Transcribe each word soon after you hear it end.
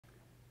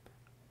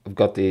I've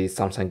got the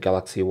Samsung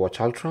Galaxy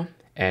Watch Ultra,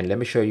 and let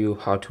me show you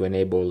how to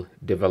enable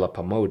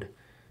developer mode.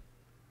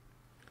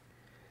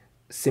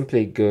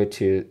 Simply go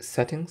to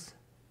settings.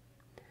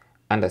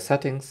 Under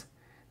settings,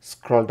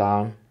 scroll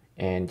down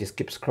and just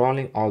keep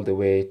scrolling all the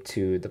way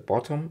to the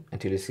bottom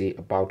until you see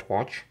about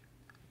watch.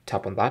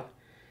 Tap on that,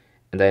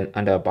 and then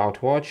under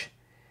about watch,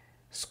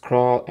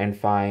 scroll and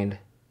find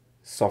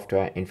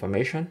software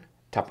information.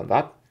 Tap on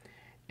that,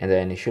 and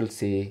then you should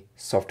see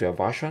software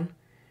version.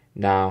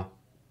 Now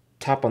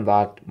tap on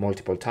that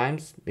multiple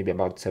times, maybe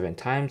about 7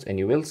 times, and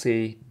you will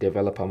see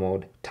developer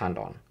mode turned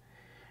on.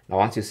 Now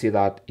once you see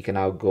that, you can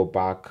now go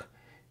back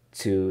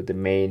to the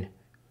main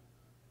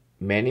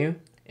menu,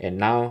 and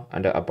now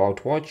under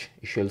about watch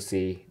you should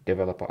see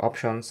developer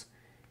options.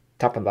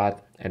 Tap on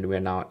that, and we're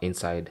now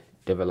inside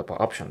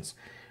developer options.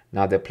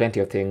 Now there are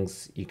plenty of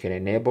things you can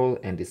enable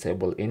and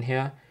disable in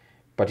here,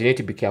 but you need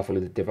to be careful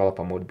with the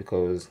developer mode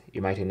because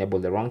you might enable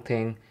the wrong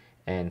thing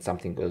and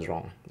something goes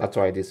wrong. That's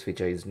why this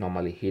feature is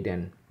normally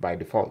hidden by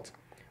default.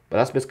 But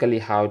that's basically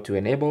how to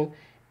enable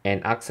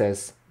and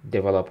access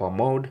developer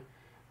mode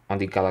on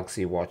the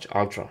Galaxy Watch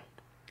Ultra.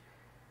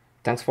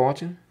 Thanks for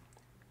watching.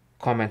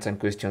 Comments and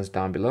questions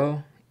down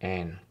below,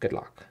 and good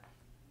luck.